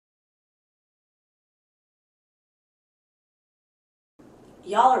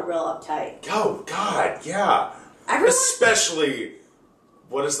Y'all are real uptight. Oh, God, yeah. Especially,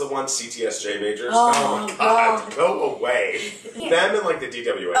 what is the one, CTSJ majors? Oh my God, go away. Them and like the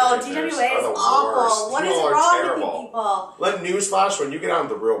DWA majors are the awful. worst. What is wrong with you people? Like, newsflash, when you get out in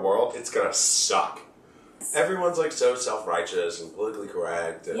the real world, it's gonna suck. Everyone's like so self-righteous and politically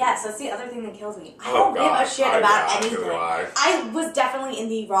correct. And yes, that's the other thing that kills me. I don't give a shit about anything. I was definitely in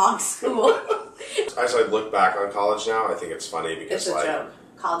the wrong school. As I look back on college now, I think it's funny because it's a joke.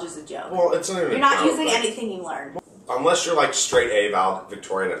 College is a joke. Well, it's not even You're not using anything you learned. Unless you're like straight A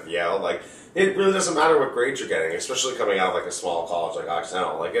valedictorian at Yale, like it really doesn't matter what grades you're getting, especially coming out of like a small college like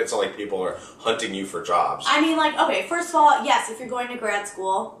Occidental. Like it's not like people are hunting you for jobs. I mean, like, okay, first of all, yes, if you're going to grad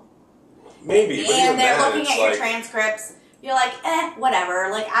school. Maybe, but and they're looking at your transcripts. You're like,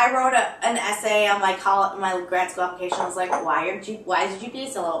 whatever. Like, I wrote an essay on my grad school application. I was like, why did you GPA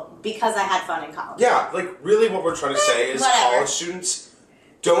so low? Because I had fun in college. Yeah, like really, what we're trying to say is college students,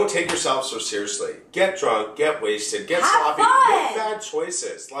 don't take yourself so seriously. Get drunk, get wasted, get sloppy, make bad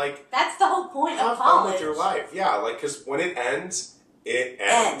choices. Like that's the whole point of college. Have fun with your life. Yeah, like because when it ends, it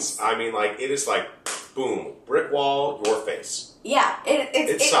ends. I mean, like it is like, boom, brick wall, your face. Yeah,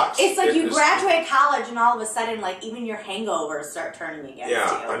 it sucks. It's like you graduate college and all of a sudden, like, even your hangovers start turning against you.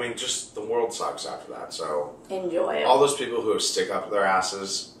 Yeah, I mean, just the world sucks after that, so... Enjoy it. All those people who stick up their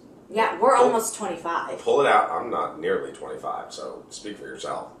asses... Yeah, we're almost 25. Pull it out. I'm not nearly 25, so speak for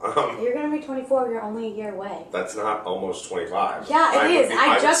yourself. You're going to be 24. You're only a year away. That's not almost 25. Yeah, it is.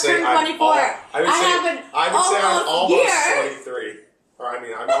 I just turned 24. I would say I'm almost 23. Or, I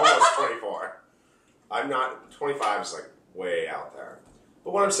mean, I'm almost 24. I'm not... 25 is, like, way out there.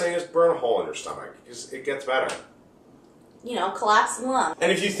 But what I'm saying is burn a hole in your stomach, because it gets better. You know, collapse the lung.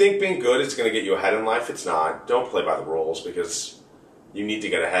 And if you think being good is going to get you ahead in life, it's not. Don't play by the rules, because you need to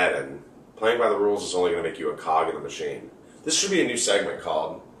get ahead, and playing by the rules is only going to make you a cog in the machine. This should be a new segment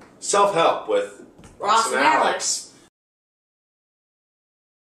called Self-Help with Ross and Alex.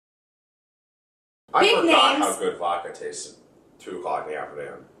 I forgot how good vodka tasted 2 o'clock in the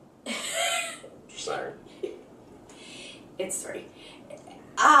afternoon. Just saying. It's 3.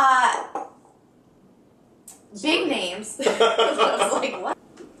 Big names. I was like, what?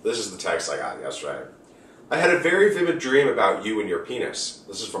 This is the text I got yesterday. I had a very vivid dream about you and your penis.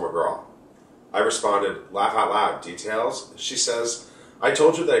 This is from a girl. I responded, laugh out loud, details? She says, I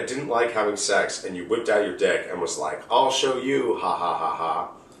told you that I didn't like having sex, and you whipped out your dick and was like, I'll show you, ha ha ha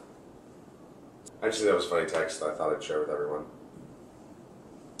ha. I just think that was a funny text that I thought I'd share with everyone.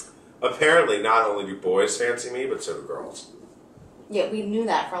 Apparently, not only do boys fancy me, but so do girls. Yeah, we knew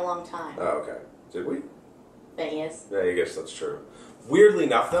that for a long time. Oh, okay. Did we? Yes. Yeah, I guess that's true. Weirdly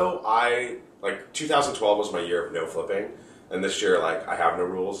enough, though, 2012 was my year of no flipping, and this year, like, I have no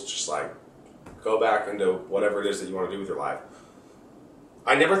rules. It's just like, go back into whatever it is that you want to do with your life.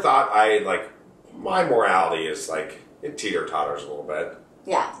 I never thought my morality is, like, it teeter-totters a little bit.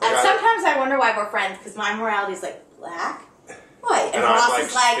 Yeah. Like sometimes I wonder why we're friends, because my morality is, like, black. What? And Ross I'm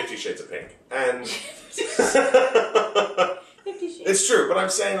is like 50 Shades of Pink. And 50 Shades. It's true, but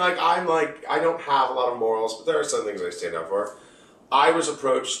I'm saying, like, I don't have a lot of morals, but there are some things I stand up for. I was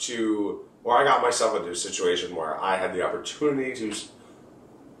approached I got myself into a situation where I had the opportunity to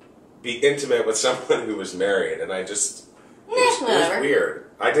be intimate with someone who was married, and I just, it was weird.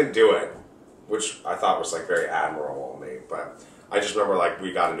 I didn't do it, which I thought was, like, very admirable of me, but I just remember, like,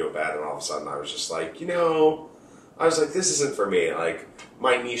 we got into a bed, and all of a sudden I was just like, I was like, this isn't for me. Like,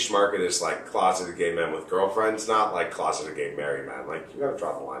 my niche market is, like, closeted gay men with girlfriends, not, like, closeted gay married men. Like, you gotta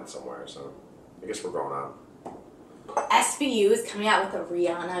draw the line somewhere, so I guess we're going on. SVU is coming out with a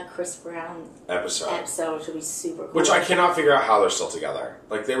Rihanna, Chris Brown episode, which will be super cool. Which I cannot figure out how they're still together.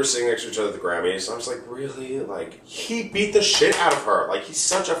 Like, they were sitting next to each other at the Grammys, and I was like, really? Like, he beat the shit out of her. Like, he's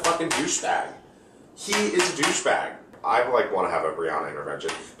such a fucking douchebag. He is a douchebag. I, like, want to have a Rihanna intervention.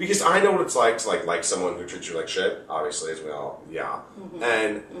 Because I know what it's like to, like someone who treats you like shit, obviously, as we all,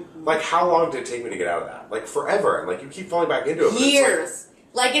 And, like, how long did it take me to get out of that? Like, forever. And, like, you keep falling back into it. Years.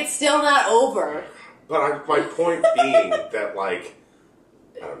 Like, it's still not over. But my point being that, like,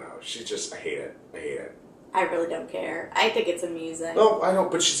 I don't know. She's just, I hate it. I hate it. I really don't care. I think it's amusing. No, I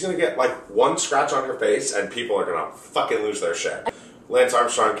don't. But she's going to get, like, one scratch on her face, and people are going to fucking lose their shit. Lance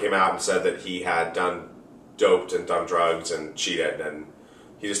Armstrong came out and said that he had doped and done drugs and cheated, and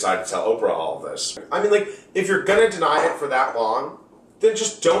he decided to tell Oprah all of this. I mean, like, if you're gonna deny it for that long, then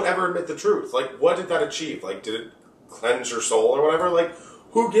just don't ever admit the truth. Like, what did that achieve? Like, did it cleanse your soul or whatever? Like,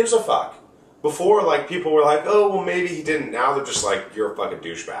 who gives a fuck? Before, like, people were like, oh, well, maybe he didn't. Now they're just like, you're a fucking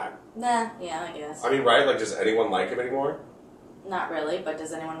douchebag. Nah, yeah, I guess. I mean, right? Like, does anyone like him anymore? Not really, but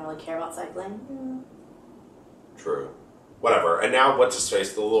does anyone really care about cycling? True. whatever. And now, what's his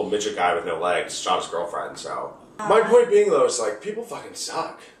face? The little midget guy with no legs shot his girlfriend, so. My point being, though, is like, people fucking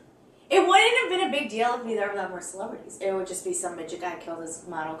suck. It wouldn't have been a big deal if either of them were celebrities. It would just be some midget guy killed his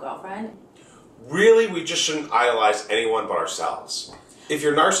model girlfriend. Really, we just shouldn't idolize anyone but ourselves. If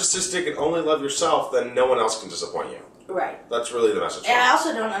you're narcissistic and only love yourself, then no one else can disappoint you. Right. That's really the message. And I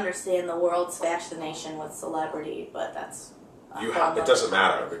also don't understand the world's fascination with celebrity, but that's... It doesn't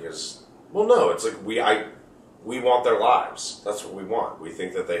matter because... Well, no, it's like we want their lives. That's what we want. We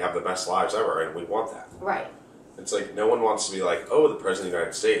think that they have the best lives ever, and we want that. Right. It's like no one wants to be like, oh, the President of the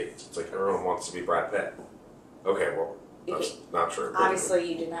United States. It's like everyone wants to be Brad Pitt. Okay, well, that's not true.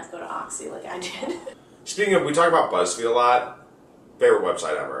 Obviously, you did not go to Oxy like I did. Speaking of, we talk about BuzzFeed a lot. Favorite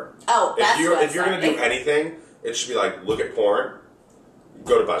website ever. Oh, that's if you're going to do anything, it should be like, look at porn,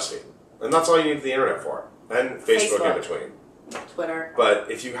 go to BuzzFeed. And that's all you need the internet for. And Facebook in between. Twitter. But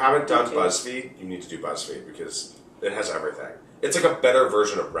if you haven't done BuzzFeed, you need to do BuzzFeed because it has everything. It's like a better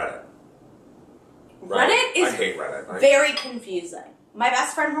version of Reddit. Reddit is I hate Reddit. Very confusing. My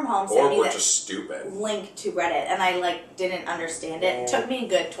best friend from home sent me just stupid. link to Reddit, and I didn't understand it. It took me a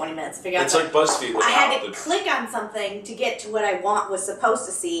good 20 minutes to figure out. It's like BuzzFeed. I had to click on something to get to what I was supposed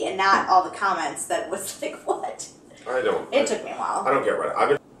to see, and not all the comments that was like, what? It took me a while. I don't get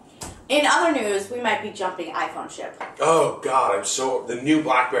Reddit. In other news, we might be jumping iPhone ship. Oh God, the new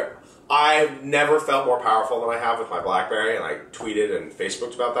Blackberry. I've never felt more powerful than I have with my Blackberry, and I tweeted and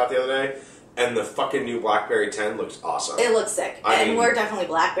Facebooked about that the other day. And the fucking new Blackberry 10 looks awesome. It looks sick. And we're definitely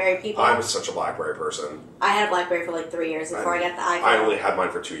Blackberry people. I'm such a Blackberry person. I had a Blackberry for 3 years before I got the iPhone. I only had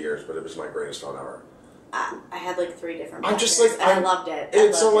mine for 2 years, but it was my greatest phone ever. I had 3 different I'm just like... I loved it.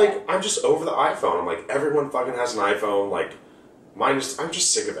 I'm just over the iPhone. I'm like, everyone fucking has an iPhone. Like, I'm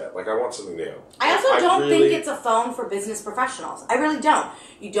just sick of it. Like, I want something new. I also don't think it's a phone for business professionals. I really don't.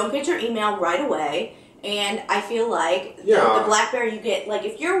 You don't get your email right away. And I feel like the BlackBerry you get, like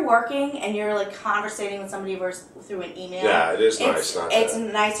if you're working and you're like conversating with somebody through an email. Yeah, it is nice. It's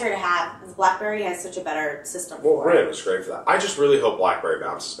nicer to have. The BlackBerry has such a better system for it. It's great for that. I just really hope BlackBerry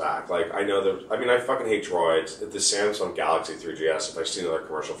bounces back. Like I know I fucking hate droids. The Samsung Galaxy 3GS, if I see another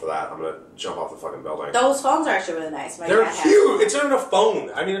commercial for that, I'm going to jump off the fucking building. Those phones are actually really nice. They're huge. It's not even a phone.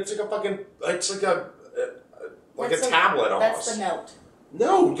 I mean, it's like a fucking, it's like a tablet almost. That's the Note.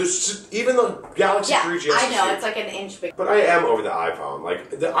 No, even the Galaxy 3GS. I know, it's like an inch big. But I am over the iPhone. Like,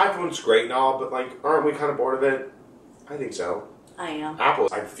 the iPhone's great and all, but, like, aren't we kind of bored of it? I think so. I am. Apple,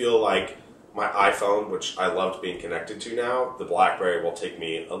 I feel like my iPhone, which I loved being connected to now, the BlackBerry will take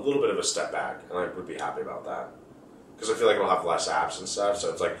me a little bit of a step back, and I would be happy about that. Because I feel like it'll have less apps and stuff, so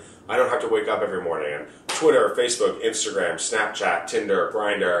it's like, I don't have to wake up every morning and Twitter, Facebook, Instagram, Snapchat, Tinder,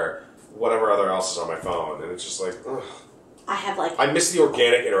 Grindr, whatever other else is on my phone, and it's just like, ugh. I miss the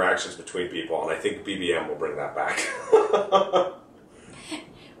organic interactions between people, and I think BBM will bring that back.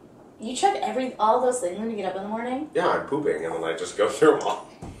 You check all those things when you get up in the morning? Yeah, I'm pooping, and then I just go through them all.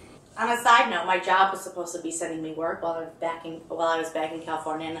 On a side note, my job was supposed to be sending me work while I was back in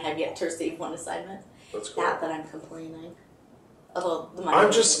California, and I have yet to receive one assignment. That's cool. Not that I'm complaining. Although the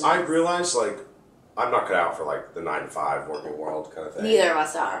money I realize, like, I'm not cut out for, like, the 9-to-5 working world kind of thing. Neither of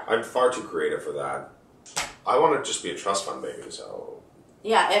us are. I'm far too creative for that. I want to just be a trust fund baby, so...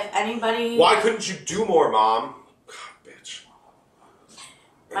 Yeah, if anybody... Why couldn't you do more, Mom? God, bitch.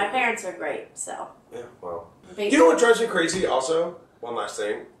 My parents are great, so... Yeah, well... You know what drives me crazy, also? One last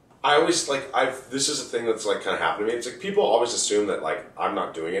thing. I always, like, this is a thing that's, like, kind of happened to me. It's like, people always assume that, like, I'm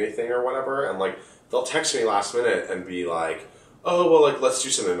not doing anything or whatever, and, like, they'll text me last minute and be like, oh, well, like, let's do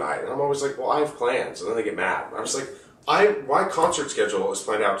something tonight. And I'm always like, well, I have plans, and then they get mad. And I'm just like, my concert schedule is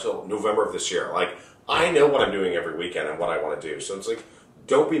planned out till November of this year. Like, I know what I'm doing every weekend and what I want to do. So it's like,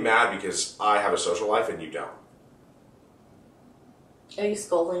 don't be mad because I have a social life and you don't. Are you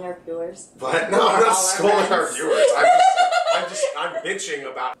scolding our viewers? What? No, I'm not scolding our viewers. I'm bitching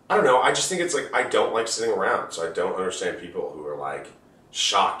about... I don't know, I just think it's like, I don't like sitting around. So I don't understand people who are like,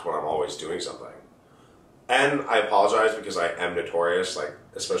 shocked when I'm always doing something. And I apologize because I am notorious, like,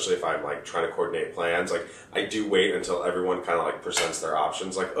 especially if I'm, like, trying to coordinate plans. Like, I do wait until everyone kind of, like, presents their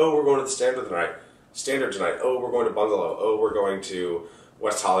options. Like, oh, we're going to the Standard tonight. Oh, we're going to Bungalow. Oh, we're going to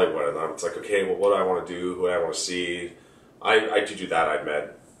West Hollywood. And it's like, okay, well, what do I want to do? Who do I want to see? I do that, I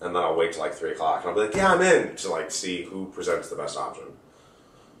admit. And then I'll wait till, like, 3 o'clock. And I'll be like, yeah, I'm in. To, like, see who presents the best option.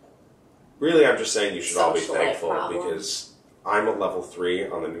 Really, I'm just saying you should all be thankful because I'm a level 3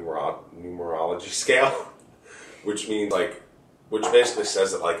 on the numerology scale. Which means, like, which basically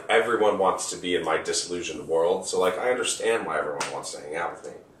says that, like, everyone wants to be in my disillusioned world. So, like, I understand why everyone wants to hang out with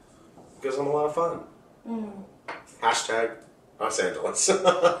me. Because I'm a lot of fun. Hashtag, Los Angeles.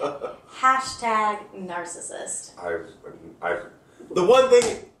 Hashtag narcissist. The one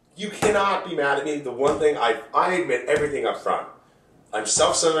thing, you cannot be mad at me. The one thing, I admit everything up front. I'm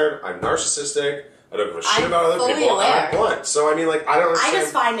self-centered. I'm narcissistic. I don't give a shit about other people. I'm blunt. So, I mean, like, I don't understand. I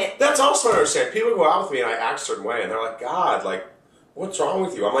just find it... That's also what I understand. People go out with me and I act a certain way, and they're like, God, like, what's wrong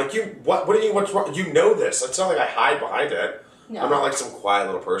with you? I'm like, what's wrong? You know this. It's not like I hide behind it. No. I'm not like some quiet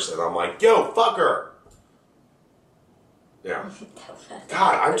little person. I'm like, yo, fuck her. Yeah.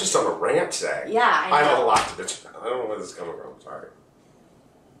 God, I'm just on a rant today. Yeah, I know. I have a lot to bitch about. I don't know where this is coming from. Sorry.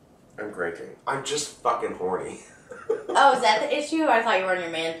 I'm cranking. I'm just fucking horny. Oh, is that the issue? I thought you were on your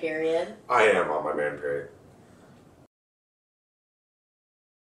man period. I am on my man period.